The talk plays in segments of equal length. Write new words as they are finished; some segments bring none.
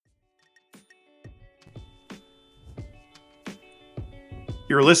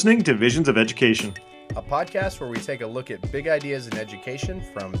You're listening to Visions of Education, a podcast where we take a look at big ideas in education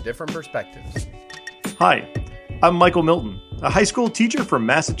from different perspectives. Hi, I'm Michael Milton, a high school teacher from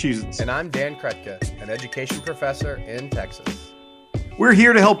Massachusetts. And I'm Dan Kretka, an education professor in Texas. We're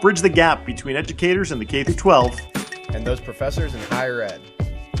here to help bridge the gap between educators in the K-12 and those professors in higher ed.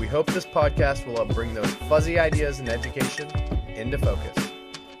 We hope this podcast will help bring those fuzzy ideas in education into focus.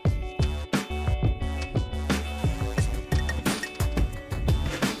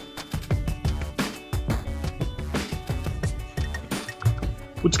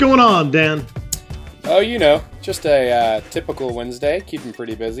 What's going on, Dan? Oh, just a typical Wednesday, keeping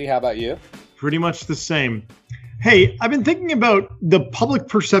pretty busy. How about you? Pretty much the same. Hey, I've been thinking about the public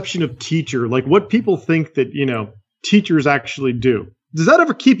perception of teacher, like what people think that, teachers actually do. Does that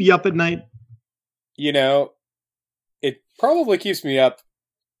ever keep you up at night? It probably keeps me up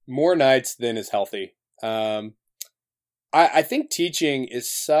more nights than is healthy. I think teaching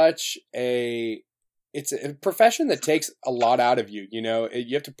is it's a profession that takes a lot out of you.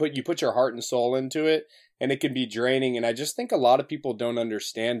 You have to put your heart and soul into it, and it can be draining. And I just think a lot of people don't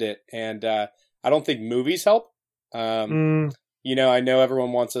understand it. And I don't think movies help. I know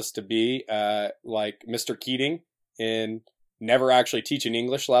everyone wants us to be like Mr. Keating and never actually teach an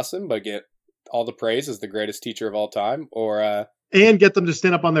English lesson, but get all the praise as the greatest teacher of all time, and get them to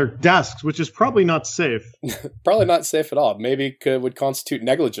stand up on their desks, which is probably not safe. Probably not safe at all. Maybe would constitute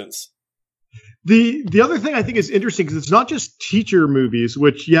negligence. The other thing I think is interesting, because it's not just teacher movies,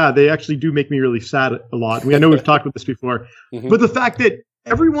 which, they actually do make me really sad a lot. I know we've talked about this before, but the fact that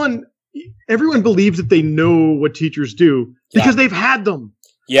everyone believes that they know what teachers do because they've had them.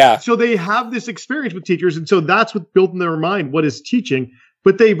 Yeah. So they have this experience with teachers, and so that's what's built in their mind, what is teaching,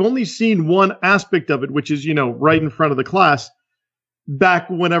 but they've only seen one aspect of it, which is, right in front of the class back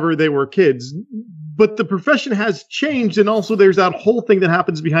whenever they were kids. But the profession has changed, and also there's that whole thing that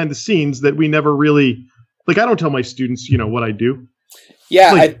happens behind the scenes that we never really, I don't tell my students, what I do.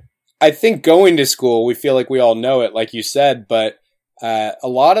 Yeah, I think going to school, we feel like we all know it, like you said, but a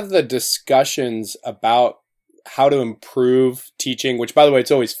lot of the discussions about how to improve teaching, which, by the way,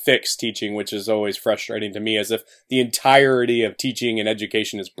 it's always fixed teaching, which is always frustrating to me, as if the entirety of teaching and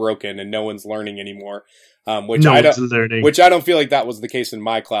education is broken and no one's learning anymore. Which I don't feel like that was the case in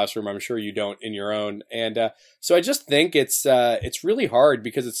my classroom. I'm sure you don't in your own. And so I just think it's really hard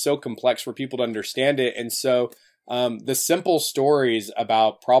because it's so complex for people to understand it. And so the simple stories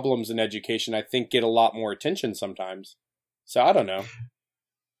about problems in education, I think, get a lot more attention sometimes. So I don't know.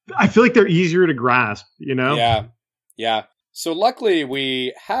 I feel like they're easier to grasp, Yeah. So luckily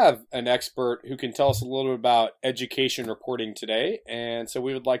we have an expert who can tell us a little bit about education reporting today. And so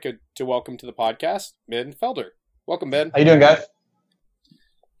we would like to welcome to the podcast, Ben Felder. Welcome, Ben. How you doing, guys?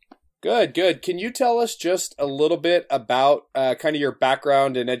 Good. Can you tell us just a little bit about kind of your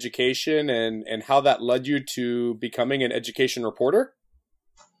background in education and how that led you to becoming an education reporter?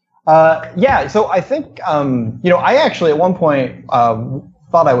 Yeah. So I think, I actually at one point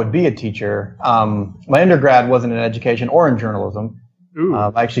thought I would be a teacher. My undergrad wasn't in education or in journalism.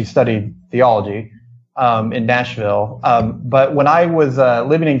 I actually studied theology in Nashville. But when I was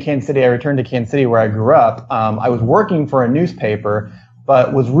living in Kansas City, I returned to Kansas City where I grew up. I was working for a newspaper,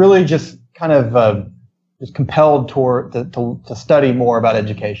 but was really just kind of just compelled to study more about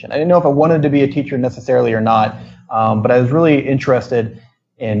education. I didn't know if I wanted to be a teacher necessarily or not, but I was really interested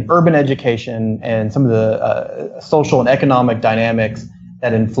in urban education and some of the social and economic dynamics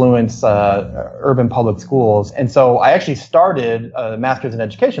that influence urban public schools. And so I actually started a master's in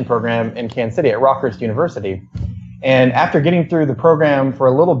education program in Kansas City at Rockhurst University. And after getting through the program for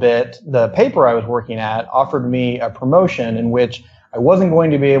a little bit, the paper I was working at offered me a promotion in which I wasn't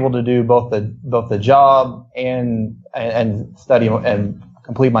going to be able to do both the job and study and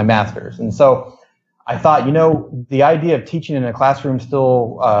complete my master's. And so I thought, the idea of teaching in a classroom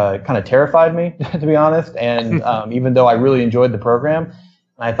still kind of terrified me, to be honest. And even though I really enjoyed the program,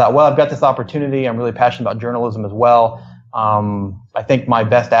 and I thought, well, I've got this opportunity. I'm really passionate about journalism as well. I think my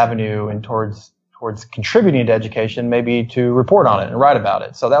best avenue towards contributing to education may be to report on it and write about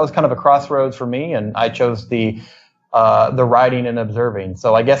it. So that was kind of a crossroads for me, and I chose the writing and observing.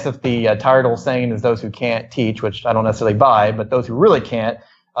 So I guess if the title saying is those who can't teach, which I don't necessarily buy, but those who really can't,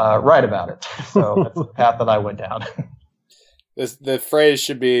 write about it. So that's the path that I went down. The phrase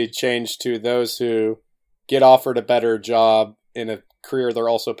should be changed to those who get offered a better job in a career they're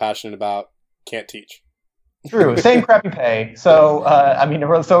also passionate about, can't teach. True. Same crappy pay. So,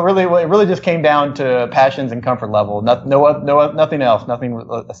 so really, it really just came down to passions and comfort level. Nothing else. Nothing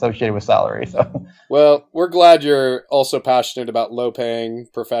associated with salary. So, well, we're glad you're also passionate about low-paying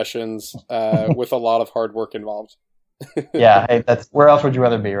professions with a lot of hard work involved. Yeah, hey, that's where else would you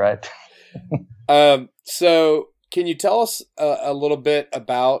rather be, right? So can you tell us a little bit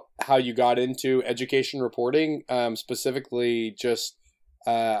about how you got into education reporting, specifically just,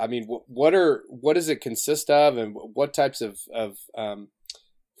 what does it consist of, and what types of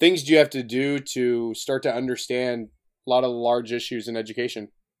things do you have to do to start to understand a lot of the large issues in education?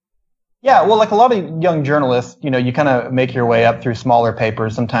 Yeah, well, like a lot of young journalists, you kind of make your way up through smaller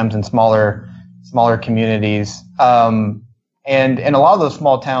papers, sometimes in smaller communities. And in a lot of those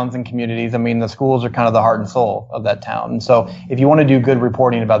small towns and communities, the schools are kind of the heart and soul of that town. And so if you want to do good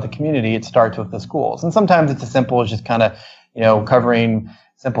reporting about the community, it starts with the schools. And sometimes it's as simple as just kind of, covering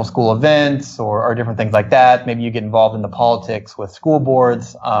simple school events or different things like that. Maybe you get involved in the politics with school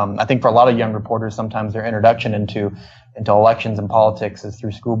boards. I think for a lot of young reporters, sometimes their introduction into elections and politics is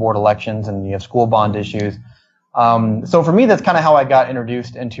through school board elections, and you have school bond issues. So for me, that's kind of how I got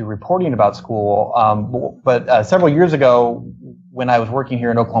introduced into reporting about school. But several years ago, when I was working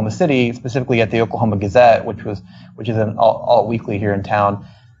here in Oklahoma City, specifically at the Oklahoma Gazette, which is an alt weekly here in town,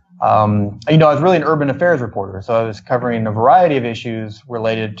 I was really an urban affairs reporter. So I was covering a variety of issues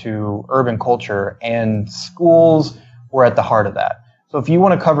related to urban culture, and schools were at the heart of that. So if you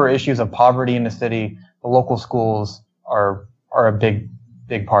want to cover issues of poverty in the city, the local schools are a big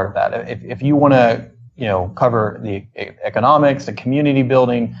part of that. If you want to cover the economics, the community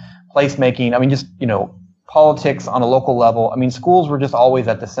building, placemaking, politics on a local level. Schools were just always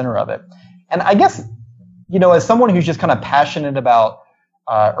at the center of it. And I guess, as someone who's just kind of passionate about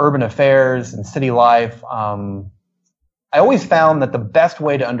urban affairs and city life, I always found that the best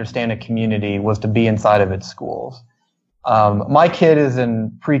way to understand a community was to be inside of its schools. My kid is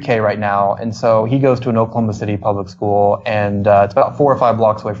in pre-K right now, and so he goes to an Oklahoma City public school, and it's about 4 or 5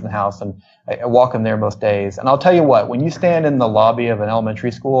 blocks away from the house, and I walk him there most days. And I'll tell you what, when you stand in the lobby of an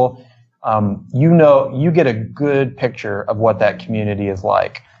elementary school, you get a good picture of what that community is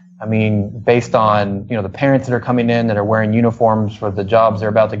like. Based on, the parents that are coming in that are wearing uniforms for the jobs they're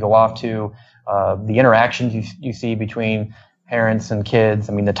about to go off to, the interactions you see between parents and kids.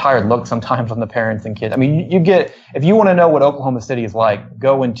 The tired look sometimes on the parents and kids. You get, if you want to know what Oklahoma City is like,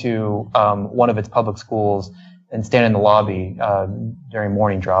 go into one of its public schools and stand in the lobby during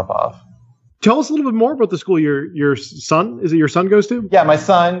morning drop off. Tell us a little bit more about the school your son, is it your son goes to? Yeah, my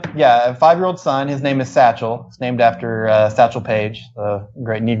son, a 5-year-old son. His name is Satchel. It's named after Satchel Paige, the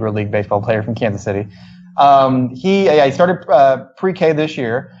great Negro League baseball player from Kansas City. He started pre-K this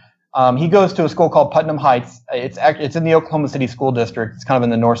year. He goes to a school called Putnam Heights. It's in the Oklahoma City School District. It's kind of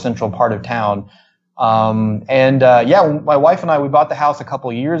in the north central part of town. My wife and I, we bought the house a couple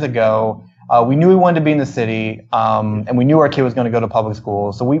of years ago. We knew we wanted to be in the city, and we knew our kid was going to go to public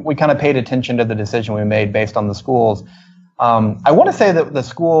school. So we kind of paid attention to the decision we made based on the schools. I want to say that the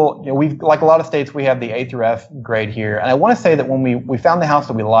school, we've, like a lot of states, we have the A through F grade here. And I want to say that when we found the house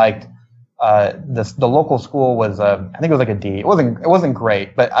that we liked, the local school was, I think it was like a D. It wasn't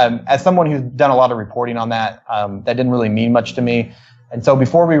great, but as someone who's done a lot of reporting on that, that didn't really mean much to me. And so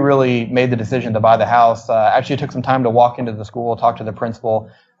before we really made the decision to buy the house, actually took some time to walk into the school, talk to the principal,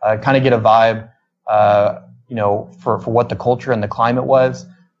 kind of get a vibe, for what the culture and the climate was.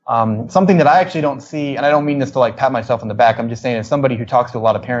 Something that I actually don't see, and I don't mean this to like pat myself on the back. I'm just saying, as somebody who talks to a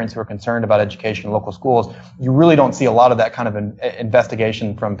lot of parents who are concerned about education in local schools, you really don't see a lot of that kind of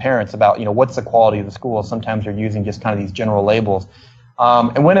investigation from parents about, what's the quality of the school. Sometimes they're using just kind of these general labels.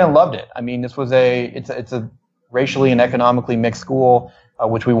 And went in and loved it. This was it's a racially and economically mixed school,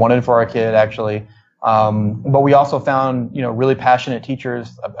 which we wanted for our kid actually. But we also found, really passionate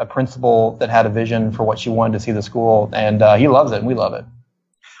teachers, a principal that had a vision for what she wanted to see the school, and he loves it, and we love it.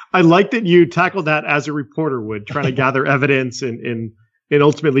 I like that you tackled that as a reporter would, trying to gather evidence and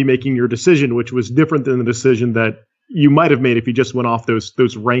ultimately making your decision, which was different than the decision that you might have made if you just went off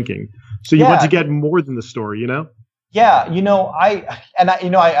those ranking. So you want to get more than the story, Yeah,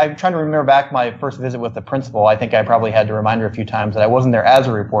 I'm trying to remember back my first visit with the principal. I think I probably had to remind her a few times that I wasn't there as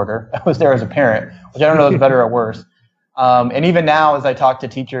a reporter. I was there as a parent, which I don't know is better or worse. And even now, as I talk to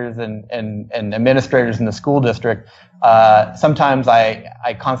teachers and administrators in the school district, sometimes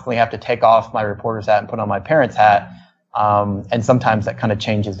I constantly have to take off my reporter's hat and put on my parent's hat. And sometimes that kind of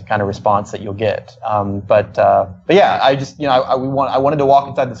changes the kind of response that you'll get. But yeah, I just, I wanted to walk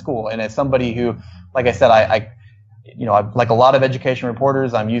inside the school. And as somebody who, like I said, I like a lot of education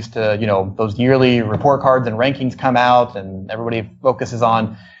reporters, I'm used to, those yearly report cards and rankings come out, and everybody focuses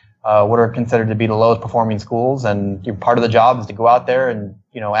on what are considered to be the lowest performing schools. And part of the job is to go out there and,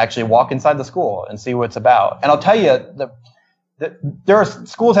 actually walk inside the school and see what it's about. And I'll tell you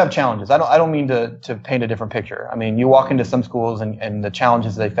schools have challenges. I don't mean to paint a different picture. You walk into some schools and the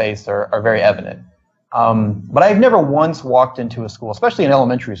challenges they face are very evident. But I've never once walked into a school, especially in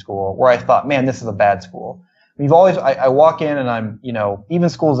elementary school, where I thought, man, this is a bad school. I walk in and I'm, even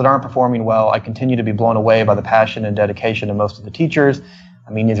schools that aren't performing well, I continue to be blown away by the passion and dedication of most of the teachers.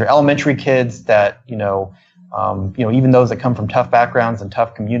 I mean, these are elementary kids that, even those that come from tough backgrounds and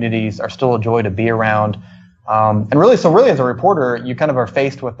tough communities are still a joy to be around. And really as a reporter, you kind of are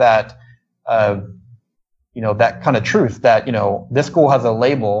faced with that, that kind of truth that, this school has a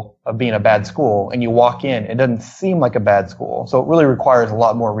label of being a bad school, and you walk in, it doesn't seem like a bad school. So it really requires a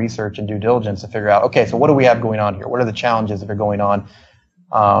lot more research and due diligence to figure out, okay, so what do we have going on here? What are the challenges that are going on?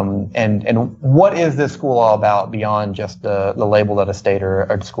 And what is this school all about beyond just the label that a state or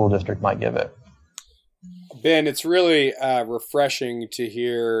a school district might give it? Ben, it's really refreshing to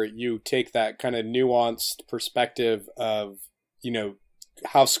hear you take that kind of nuanced perspective of,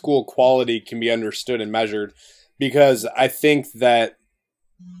 how school quality can be understood and measured, because I think that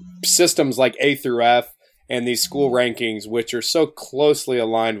systems like A through F and these school rankings, which are so closely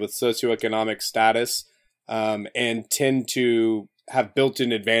aligned with socioeconomic status, and tend to have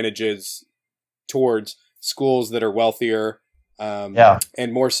built-in advantages towards schools that are wealthier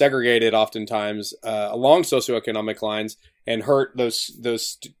and more segregated oftentimes along socioeconomic lines, and hurt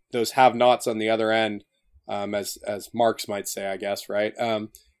those have-nots on the other end. As Marx might say, I guess, right?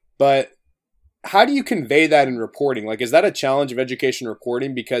 But how do you convey that in reporting? Like, is that a challenge of education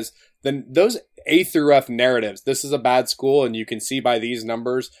reporting? Because then those A through F narratives, this is a bad school, and you can see by these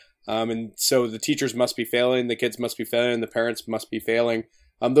numbers, and so the teachers must be failing, the kids must be failing, the parents must be failing.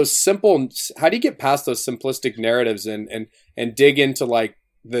 How do you get past those simplistic narratives and dig into like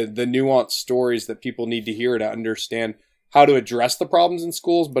the nuanced stories that people need to hear to understand how to address the problems in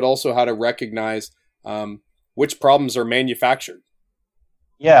schools, but also how to recognize which problems are manufactured?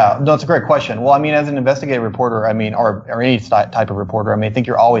 Yeah, no, it's a great question. Well, I mean, as an investigative reporter, or any type of reporter, I think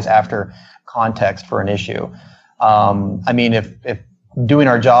you're always after context for an issue. If doing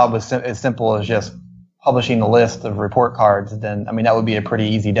our job was as simple as just publishing a list of report cards, then, that would be a pretty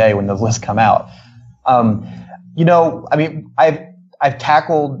easy day when those lists come out. I've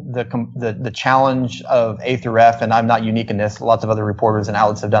tackled the challenge of A through F, and I'm not unique in this. Lots of other reporters and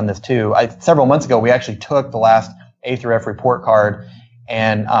outlets have done this too. Several months ago, we actually took the last A through F report card,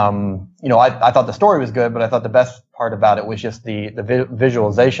 and I thought the story was good, but I thought the best part about it was just the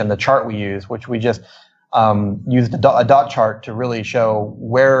visualization, the chart we used, which we just used a dot chart to really show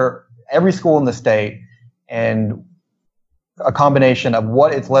where every school in the state and a combination of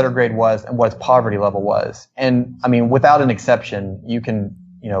what its letter grade was and what its poverty level was. And without an exception,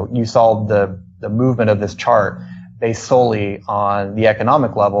 you solved the movement of this chart based solely on the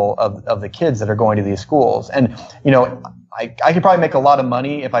economic level of the kids that are going to these schools. And, I could probably make a lot of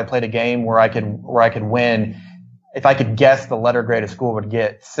money if I played a game where I could win if I could guess the letter grade a school would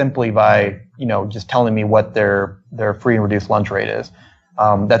get simply by, just telling me what their free and reduced lunch rate is.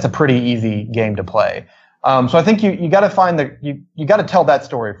 That's a pretty easy game to play. So I think you got to you got to tell that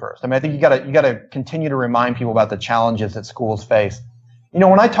story first. I think you got to continue to remind people about the challenges that schools face.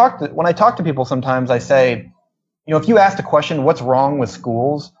 When I talk to people, sometimes I say, if you ask the question, what's wrong with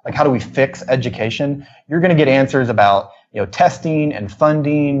schools? Like, how do we fix education? You're going to get answers about, testing and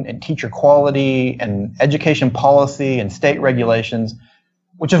funding and teacher quality and education policy and state regulations,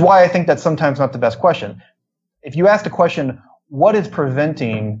 which is why I think that's sometimes not the best question. If you ask the question, what is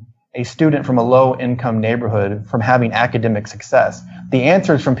preventing a student from a low-income neighborhood from having academic success? The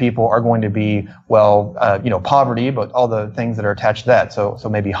answers from people are going to be, poverty, but all the things that are attached to that. So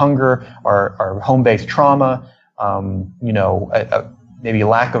maybe hunger or home-based trauma, maybe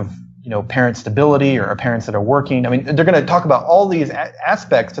lack of, parent stability or parents that are working. They're going to talk about all these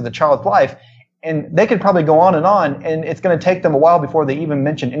aspects to the child's life, and they could probably go on, and it's going to take them a while before they even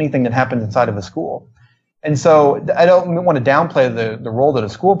mention anything that happens inside of a school. And so I don't want to downplay the role that a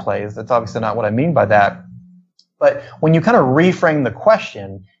school plays. That's obviously not what I mean by that. But when you kind of reframe the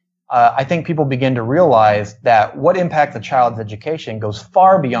question, I think people begin to realize that what impacts a child's education goes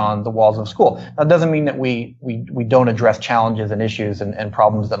far beyond the walls of school. That doesn't mean that we don't address challenges and issues and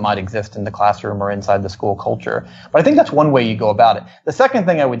problems that might exist in the classroom or inside the school culture. But I think that's one way you go about it. The second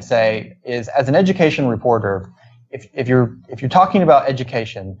thing I would say is, as an education reporter, if you're talking about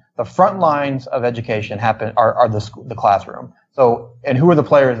education, the front lines of education are the classroom. So, and who are the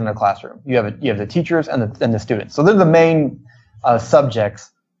players in the classroom? You have the teachers and the students. So they're the main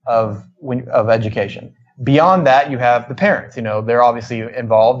subjects of education. Beyond that, you have the parents. They're obviously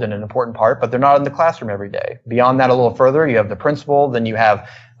involved in an important part, but they're not in the classroom every day. Beyond that, a little further, you have the principal. Then you have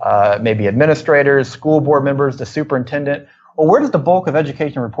maybe administrators, school board members, the superintendent. Well, where does the bulk of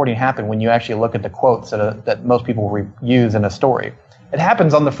education reporting happen when you actually look at the quotes that most people use in a story? It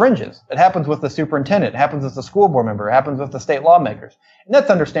happens on the fringes. It happens with the superintendent. It happens with the school board member. It happens with the state lawmakers. And that's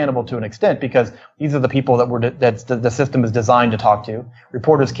understandable to an extent because these are the people that the system is designed to talk to.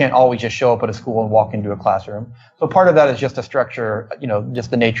 Reporters can't always just show up at a school and walk into a classroom. So part of that is just a structure, just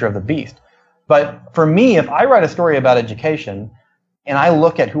the nature of the beast. But for me, if I write a story about education and I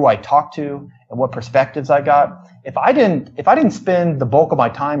look at who I talk to and what perspectives I got, if I didn't spend the bulk of my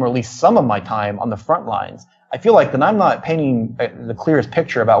time or at least some of my time on the front lines, I feel like then I'm not painting the clearest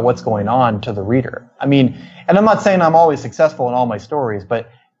picture about what's going on to the reader. I mean, and I'm not saying I'm always successful in all my stories, but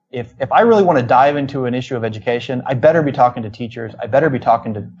if I really want to dive into an issue of education, I better be talking to teachers. I better be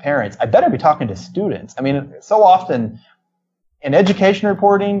talking to parents. I better be talking to students. I mean, so often in education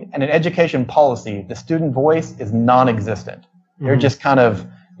reporting and in education policy, the student voice is non-existent. Mm-hmm. They're just kind of,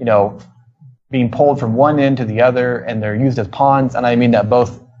 being pulled from one end to the other, and they're used as pawns. And I mean that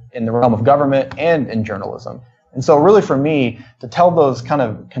both in the realm of government and in journalism. And so really for me, to tell those kind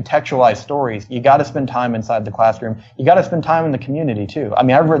of contextualized stories, you got to spend time inside the classroom. You got to spend time in the community too. I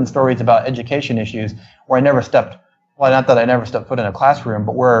mean, I've written stories about education issues where not that I never stepped foot in a classroom,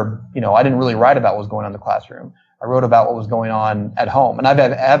 but where, I didn't really write about what was going on in the classroom. I wrote about what was going on at home. And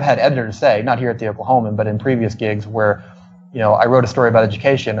I've had editors say, not here at the Oklahoman, but in previous gigs where, I wrote a story about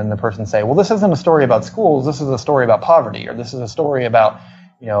education and the person say, well, this isn't a story about schools. This is a story about poverty, or this is a story about,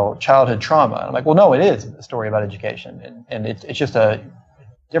 childhood trauma. And I'm like, well, no, it is a story about education. And it's just a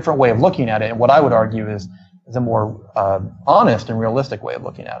different way of looking at it. And what I would argue is a more honest and realistic way of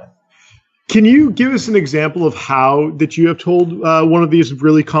looking at it. Can you give us an example of how that you have told one of these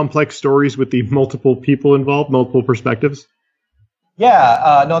really complex stories with the multiple people involved, multiple perspectives?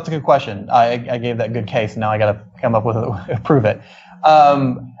 Yeah, no, it's a good question. I gave that good case. Now I got to come up with prove it.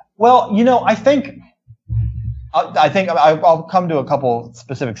 Well, I think I'll come to a couple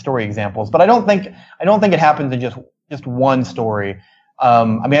specific story examples, but I don't think it happens in just one story.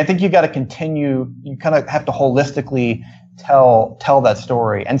 I think you got to continue. You kind of have to holistically tell that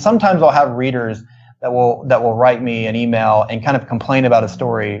story. And sometimes I'll have readers that will write me an email and kind of complain about a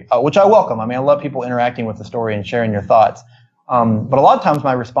story, which I welcome. I love people interacting with the story and sharing your thoughts. But a lot of times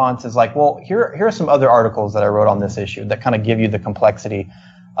my response is like, well, here are some other articles that I wrote on this issue that kind of give you the complexity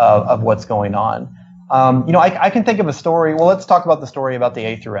of what's going on. I can think of a story. Well, let's talk about the story about the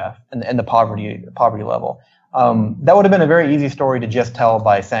A through F and the poverty level. That would have been a very easy story to just tell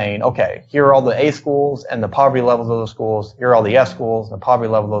by saying, okay, here are all the A schools and the poverty levels of those schools. Here are all the F schools and the poverty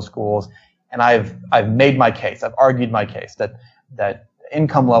level of those schools. And I've made my case. I've argued my case that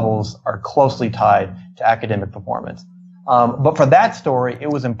income levels are closely tied to academic performance. But for that story, it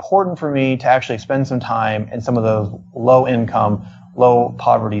was important for me to actually spend some time in some of those low income, low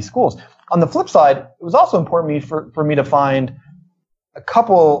poverty schools. On the flip side, it was also important for me to find a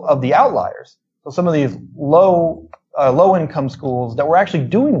couple of the outliers. So some of these low income schools that were actually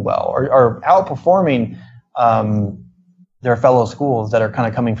doing well or outperforming their fellow schools that are kind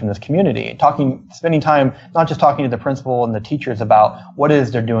of coming from this community. Spending time not just talking to the principal and the teachers about what it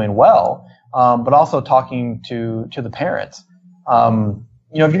is they're doing well, but also talking to the parents. If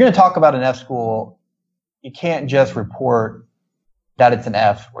you're going to talk about an F school, you can't just report that it's an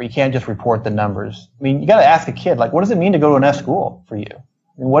F, or you can't just report the numbers. You got to ask a kid, like, what does it mean to go to an F school for you?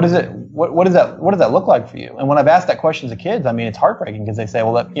 And what does that look like for you? And when I've asked that question to kids, it's heartbreaking because they say,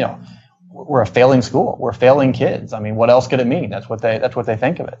 well, we're a failing school. We're failing kids. What else could it mean? That's what they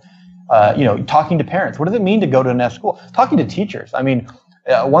think of it. Talking to parents, what does it mean to go to an F school? Talking to teachers.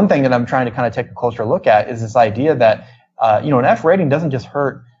 One thing that I'm trying to kind of take a closer look at is this idea that, an F rating doesn't just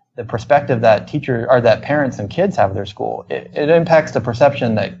hurt the perspective that that parents and kids have of their school. It impacts the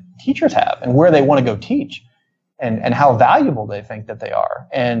perception that teachers have and where they want to go teach and how valuable they think that they are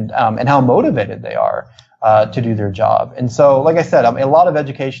and how motivated they are to do their job. And so, like I said, a lot of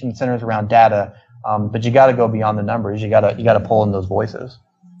education centers around data, but you got to go beyond the numbers. You got to pull in those voices.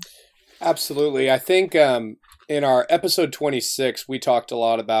 Absolutely. I think in our episode 26, we talked a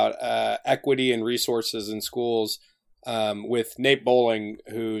lot about equity and resources in schools with Nate Bowling,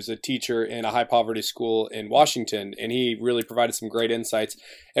 who's a teacher in a high poverty school in Washington, and he really provided some great insights.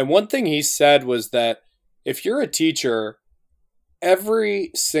 And one thing he said was that if you're a teacher,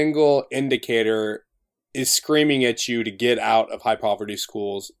 every single indicator is screaming at you to get out of high poverty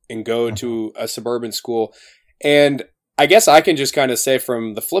schools and go to a suburban school. And I guess I can just kind of say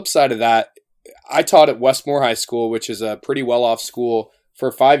from the flip side of that, I taught at Westmore High School, which is a pretty well-off school,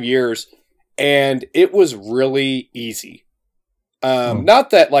 for 5 years, and it was really easy.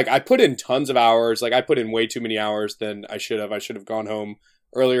 Not that I put in tons of hours, I put in way too many hours than I should have. I should have gone home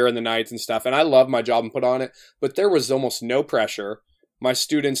earlier in the nights and stuff, and I love my job and put on it, but there was almost no pressure. My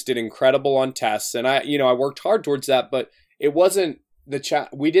students did incredible on tests, and I worked hard towards that, but it wasn't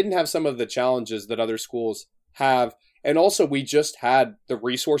we didn't have some of the challenges that other schools have. And also we just had the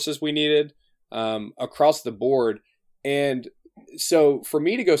resources we needed across the board. And so for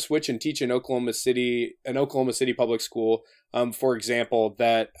me to go switch and teach in Oklahoma City public school, for example,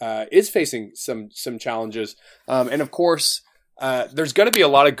 that is facing some challenges. And of course, there's going to be a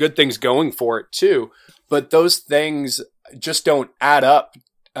lot of good things going for it too, but those things just don't add up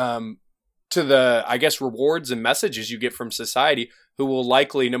to the, I guess, rewards and messages you get from society, who will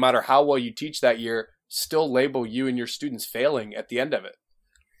likely, no matter how well you teach that year, still label you and your students failing at the end of it.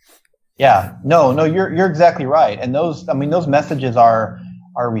 Yeah, no, you're exactly right. And those messages are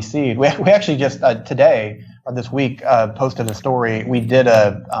received. We actually just today or this week posted a story. We did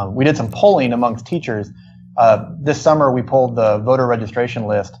some polling amongst teachers. This summer we pulled the voter registration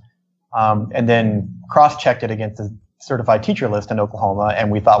list and then cross-checked it against the certified teacher list in Oklahoma.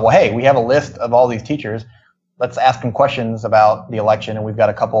 And we thought, well, hey, we have a list of all these teachers. Let's ask them questions about the election. And we've got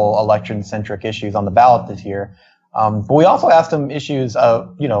a couple election-centric issues on the ballot this year. But we also asked them issues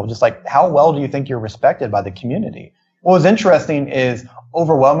of, just like, how well do you think you're respected by the community? What was interesting is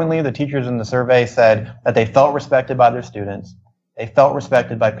overwhelmingly the teachers in the survey said that they felt respected by their students. They felt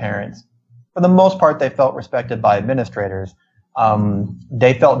respected by parents. For the most part, they felt respected by administrators.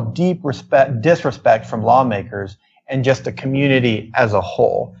 They felt deep disrespect from lawmakers and just the community as a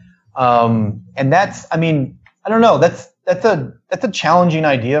whole. And that's, I don't know, that's a challenging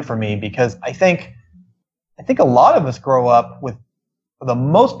idea for me, because I think a lot of us grow up with, for the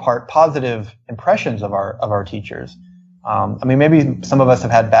most part, positive impressions of our teachers. Maybe some of us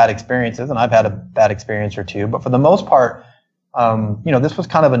have had bad experiences, and I've had a bad experience or two, but for the most part, this was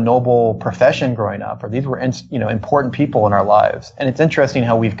kind of a noble profession growing up, or these were, important people in our lives. And it's interesting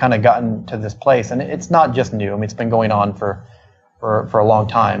how we've kind of gotten to this place, and it's not just new. It's been going on for a long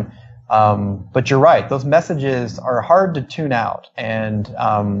time. But you're right; those messages are hard to tune out, and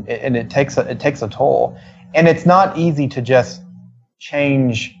it takes a toll. And it's not easy to just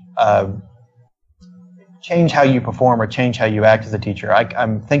change how you perform or change how you act as a teacher.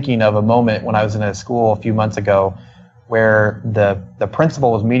 I'm thinking of a moment when I was in a school a few months ago where the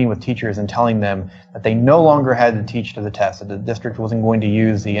principal was meeting with teachers and telling them that they no longer had to teach to the test, that the district wasn't going to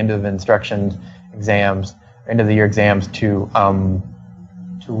use the end of instruction exams, end of the year exams to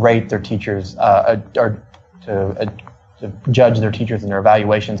rate their teachers or to judge their teachers in their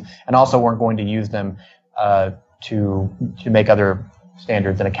evaluations, and also weren't going to use them to make other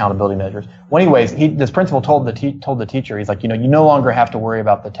standards and accountability measures. Well, anyways, this principal told the teacher, he's like, you no longer have to worry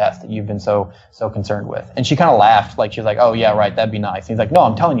about the test that you've been so concerned with. And she kind of laughed, like she's like, oh yeah, right, that'd be nice. And he's like, no,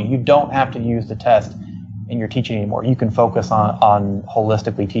 I'm telling you, you don't have to use the test in your teaching anymore. You can focus on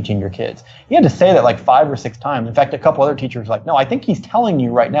holistically teaching your kids. He had to say that like 5 or 6 times. In fact, a couple other teachers were like, no, I think he's telling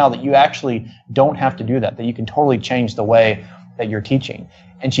you right now that you actually don't have to do that you can totally change the way that you're teaching.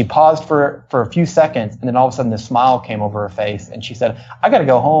 And she paused for a few seconds, and then all of a sudden this smile came over her face, and she said, I got to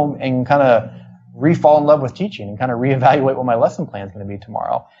go home and kind of re-fall in love with teaching and kind of reevaluate what my lesson plan is going to be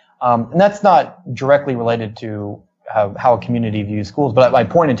tomorrow. And that's not directly related to how a community views schools, but my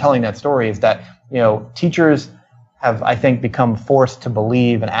point in telling that story is that, teachers have, I think, become forced to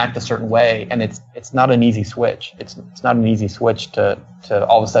believe and act a certain way, and it's not an easy switch. It's not an easy switch to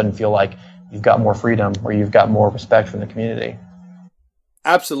all of a sudden feel like you've got more freedom or you've got more respect from the community.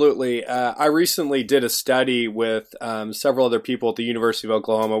 Absolutely. I recently did a study with several other people at the University of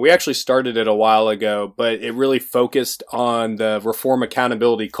Oklahoma. We actually started it a while ago, but it really focused on the reform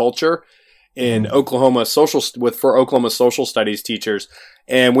accountability culture in Oklahoma for Oklahoma social studies teachers.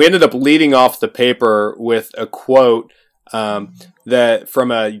 And we ended up leading off the paper with a quote that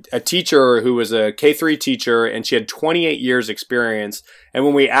from a teacher who was a K-3 teacher, and she had 28 years experience. And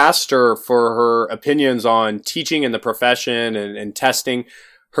when we asked her for her opinions on teaching in the profession and testing,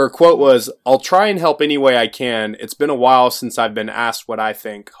 her quote was, "I'll try and help any way I can. It's been a while since I've been asked what I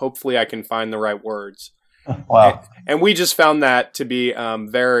think. Hopefully I can find the right words." Wow. And we just found that to be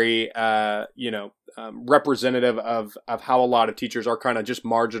very, representative of how a lot of teachers are kind of just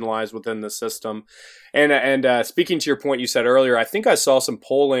marginalized within the system. And speaking to your point you said earlier, I think I saw some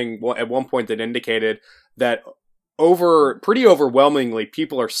polling at one point that indicated that pretty overwhelmingly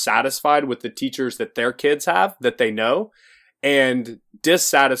people are satisfied with the teachers that their kids have, that they know, and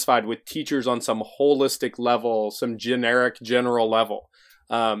dissatisfied with teachers on some holistic level, some general level.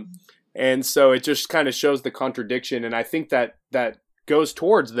 And so it just kind of shows the contradiction. And I think that goes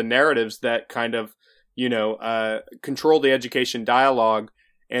towards the narratives that kind of, control the education dialogue,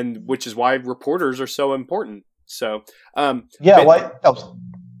 and which is why reporters are so important. So, sorry, I was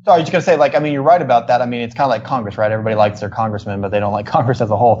just going to say, you're right about that. It's kind of like Congress, right? Everybody likes their congressman, but they don't like Congress as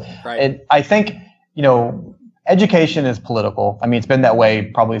a whole. Right. And I think, education is political. I mean, it's been that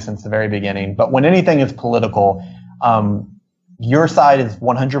way probably since the very beginning. But when anything is political, your side is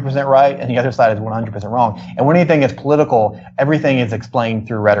 100% right and the other side is 100% wrong. And when anything is political, everything is explained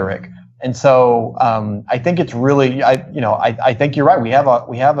through rhetoric. And so I think it's really, I think you're right. We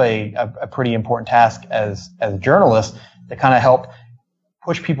have a pretty important task as journalists to kind of help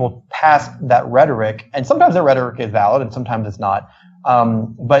push people past that rhetoric. And sometimes that rhetoric is valid and sometimes it's not.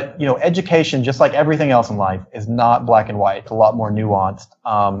 But education, just like everything else in life, is not black and white. It's a lot more nuanced.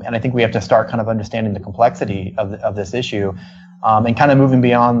 And I think we have to start kind of understanding the complexity of this issue, and kind of moving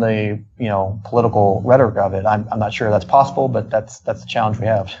beyond the political rhetoric of it. I'm not sure that's possible, but that's the challenge we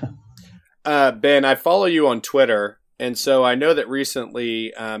have. Ben, I follow you on Twitter, and so I know that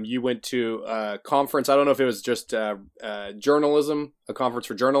recently you went to a conference. I don't know if it was just journalism, a conference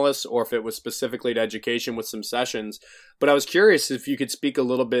for journalists, or if it was specifically to education with some sessions. But I was curious if you could speak a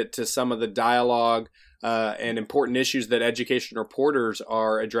little bit to some of the dialogue and important issues that education reporters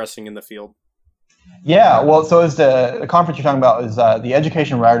are addressing in the field. Yeah, well, so is the conference you're talking about is the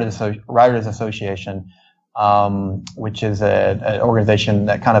Education Writers Association, which is an organization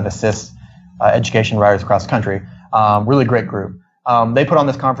that kind of assists education writers across the country. Really great group. They put on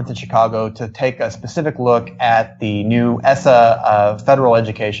this conference in Chicago to take a specific look at the new ESSA federal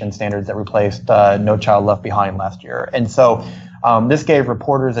education standards that replaced No Child Left Behind last year. And so this gave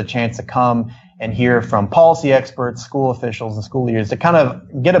reporters a chance to come and hear from policy experts, school officials, and school leaders to kind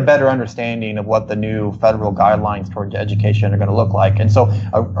of get a better understanding of what the new federal guidelines towards education are going to look like. And so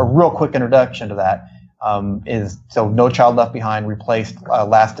a real quick introduction to that is No Child Left Behind replaced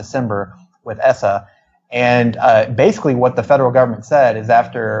last December with ESSA. And basically what the federal government said is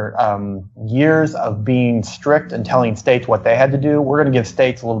after years of being strict and telling states what they had to do, we're going to give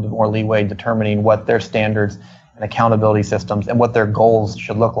states a little bit more leeway in determining what their standards and accountability systems and what their goals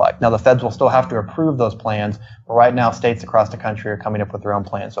should look like. Now, the feds will still have to approve those plans, but right now states across the country are coming up with their own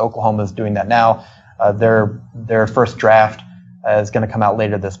plans. So Oklahoma is doing that now. Their first draft is going to come out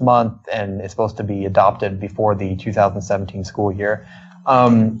later this month, and it's supposed to be adopted before the 2017 school year.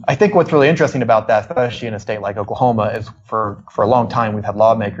 I think what's really interesting about that, especially in a state like Oklahoma, is for a long time we've had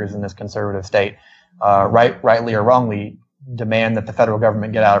lawmakers in this conservative state, rightly or wrongly, demand that the federal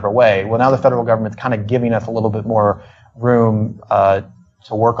government get out of our way. Well, now the federal government's kind of giving us a little bit more room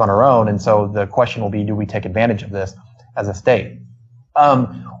to work on our own, and so the question will be, do we take advantage of this as a state?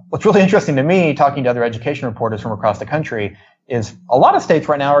 What's really interesting to me, talking to other education reporters from across the country, is a lot of states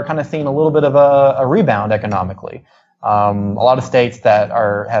right now are kind of seeing a little bit of a rebound economically. A lot of states that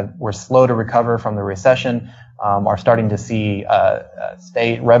were slow to recover from the recession are starting to see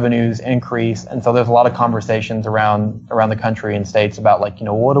state revenues increase, and so there's a lot of conversations around the country and states about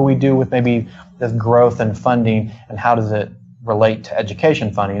what do we do with maybe this growth and funding, and how does it relate to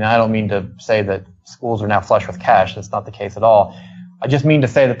education funding? And I don't mean to say that schools are now flush with cash. That's not the case at all. I just mean to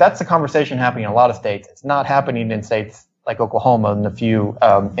say that that's a conversation happening in a lot of states. It's not happening in states like Oklahoma and a few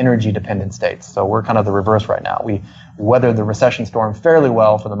energy-dependent states. So we're kind of the reverse right now. We weathered the recession storm fairly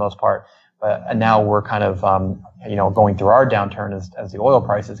well for the most part, and now we're kind of going through our downturn as the oil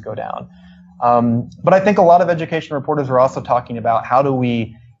prices go down. But I think a lot of education reporters are also talking about how do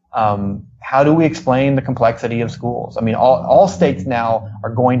we explain the complexity of schools. I mean, all states now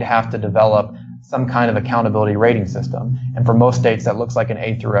are going to have to develop some kind of accountability rating system. And for most states, that looks like an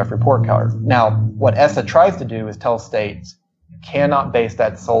A through F report card. Now, what ESSA tries to do is tell states you cannot base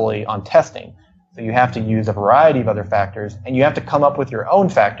that solely on testing. So you have to use a variety of other factors, and you have to come up with your own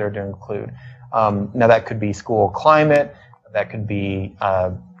factor to include. Now, that could be school climate, that could be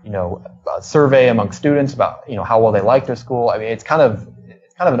a survey among students about how well they like their school. I mean, it's kind of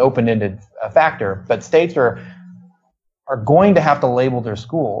an open-ended factor, but states are going to have to label their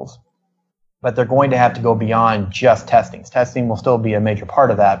schools, but they're going to have to go beyond just testing. Testing will still be a major part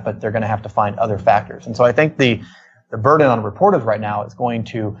of that, but they're going to have to find other factors. And so I think the burden on reporters right now is going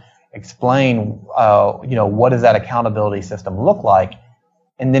to explain, what does that accountability system look like,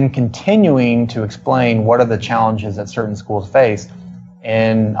 and then continuing to explain what are the challenges that certain schools face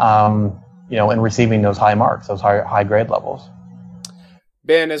in receiving those high marks, those high grade levels.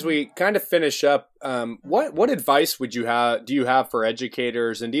 Ben, as we kind of finish up, what advice do you have for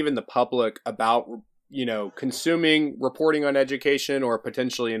educators and even the public about, consuming reporting on education or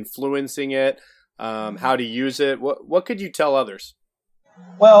potentially influencing it, how to use it? What could you tell others?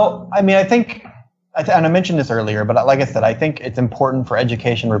 Well, I mean, I think, and I mentioned this earlier, but like I said, I think it's important for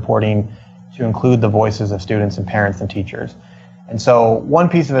education reporting to include the voices of students and parents and teachers. And so one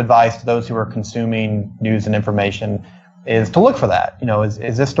piece of advice to those who are consuming news and information is to look for that.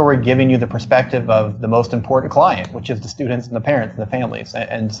 Is this story giving you the perspective of the most important client, which is the students and the parents and the families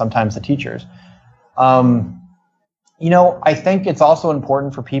and sometimes the teachers? I think it's also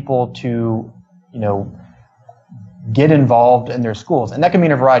important for people to, get involved in their schools. And that can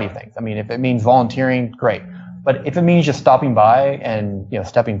mean a variety of things. I mean, if it means volunteering, great. But if it means just stopping by and,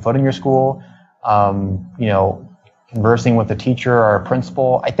 stepping foot in your school, conversing with a teacher or a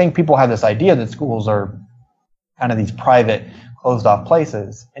principal, I think people have this idea that schools are kind of these private, closed-off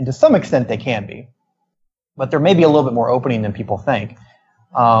places. And to some extent, they can be. But there may be a little bit more opening than people think.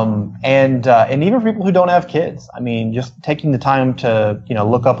 And even for people who don't have kids, I mean, just taking the time to,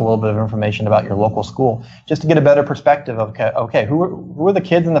 look up a little bit of information about your local school, just to get a better perspective of, okay, who are the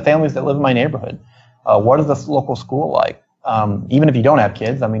kids and the families that live in my neighborhood? What is this local school like? Even if you don't have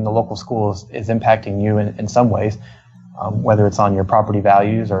kids, I mean, the local school is impacting you in some ways, whether it's on your property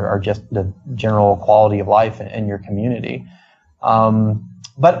values or just the general quality of life in your community.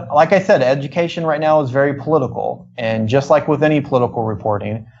 But like I said, education right now is very political, and just like with any political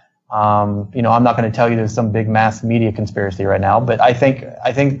reporting, I'm not going to tell you there's some big mass media conspiracy right now, but I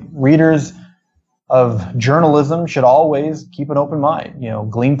think readers of journalism should always keep an open mind.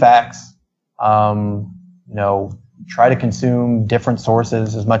 Glean facts, try to consume different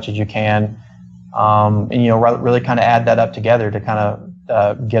sources as much as you can, and really kind of add that up together to kind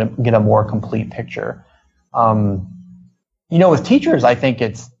of get a more complete picture. With teachers, I think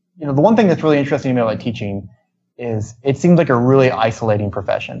it's, the one thing that's really interesting to me about teaching is it seems like a really isolating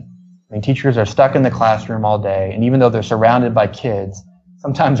profession. I mean, teachers are stuck in the classroom all day, and even though they're surrounded by kids,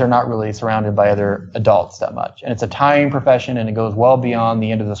 sometimes they're not really surrounded by other adults that much. And it's a tiring profession, and it goes well beyond the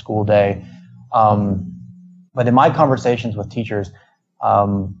end of the school day. But in my conversations with teachers,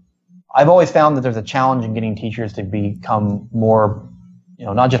 I've always found that there's a challenge in getting teachers to become more,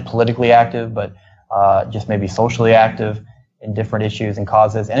 not just politically active, but just maybe socially active in different issues and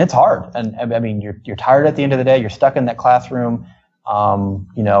causes. And it's hard. And I mean, you're tired at the end of the day. You're stuck in that classroom.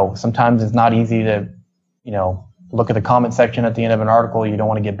 Sometimes it's not easy to, look at the comment section at the end of an article. You don't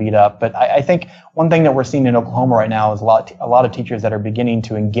want to get beat up. But I think one thing that we're seeing in Oklahoma right now is a lot of teachers that are beginning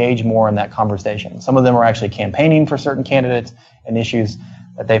to engage more in that conversation. Some of them are actually campaigning for certain candidates and issues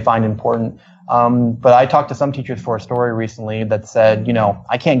that they find important. But I talked to some teachers for a story recently that said,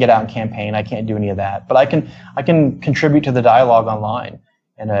 I can't get out and campaign. I can't do any of that, but I can contribute to the dialogue online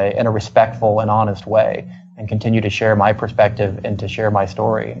in a respectful and honest way, and continue to share my perspective and to share my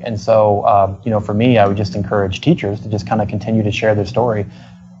story. And so, for me, I would just encourage teachers to just kind of continue to share their story,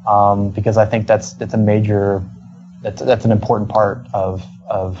 because I think that's an important part of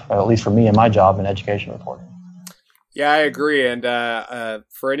at least for me and my job in education reporting. Yeah, I agree. And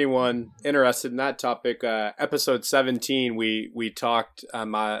for anyone interested in that topic, episode 17, we talked,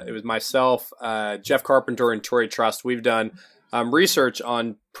 it was myself, Jeff Carpenter, and Tori Trust. We've done research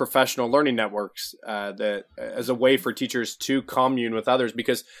on professional learning networks that as a way for teachers to commune with others,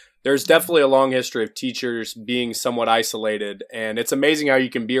 because there's definitely a long history of teachers being somewhat isolated, and it's amazing how you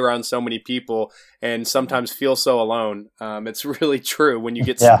can be around so many people and sometimes feel so alone. It's really true when you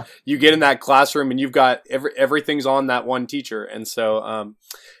get you get in that classroom and you've got everything's on that one teacher, and so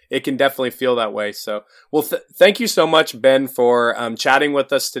it can definitely feel that way. So, well, thank you so much, Ben, for chatting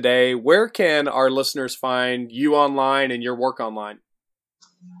with us today. Where can our listeners find you online and your work online?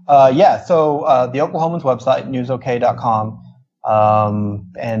 So the Oklahoman's website, newsok.com.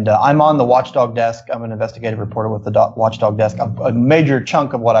 And I'm on the Watchdog desk. I'm an investigative reporter with the Watchdog desk. A major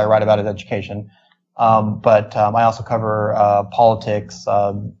chunk of what I write about is education. But I also cover politics,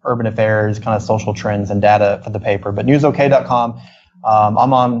 urban affairs, kind of social trends and data for the paper. But newsok.com.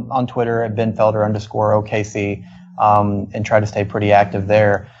 I'm on Twitter at benfelder_OKC, and try to stay pretty active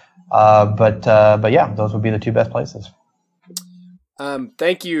there. But yeah, those would be the two best places.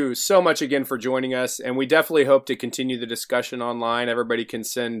 Thank you so much again for joining us, and we definitely hope to continue the discussion online. Everybody can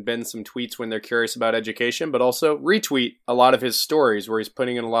send Ben some tweets when they're curious about education, but also retweet a lot of his stories where he's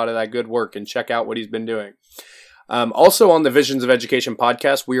putting in a lot of that good work, and check out what he's been doing. Also on the Visions of Education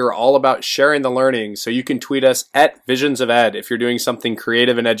podcast, we are all about sharing the learning, so you can tweet us at Visions of Ed if you're doing something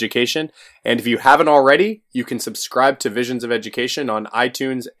creative in education. And if you haven't already, you can subscribe to Visions of Education on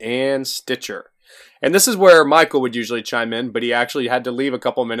iTunes and Stitcher. And this is where Michael would usually chime in, but he actually had to leave a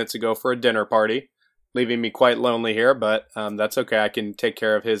couple minutes ago for a dinner party, leaving me quite lonely here, but that's okay. I can take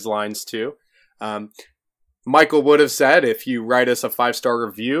care of his lines too. Michael would have said, if you write us a 5-star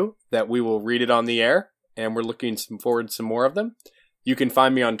review, that we will read it on the air, and we're looking forward to some more of them. You can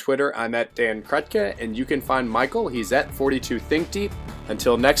find me on Twitter. I'm at Dan Krutke, and you can find Michael. He's at 42 Think Deep.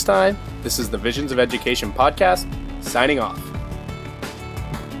 Until next time, this is the Visions of Education podcast, signing off.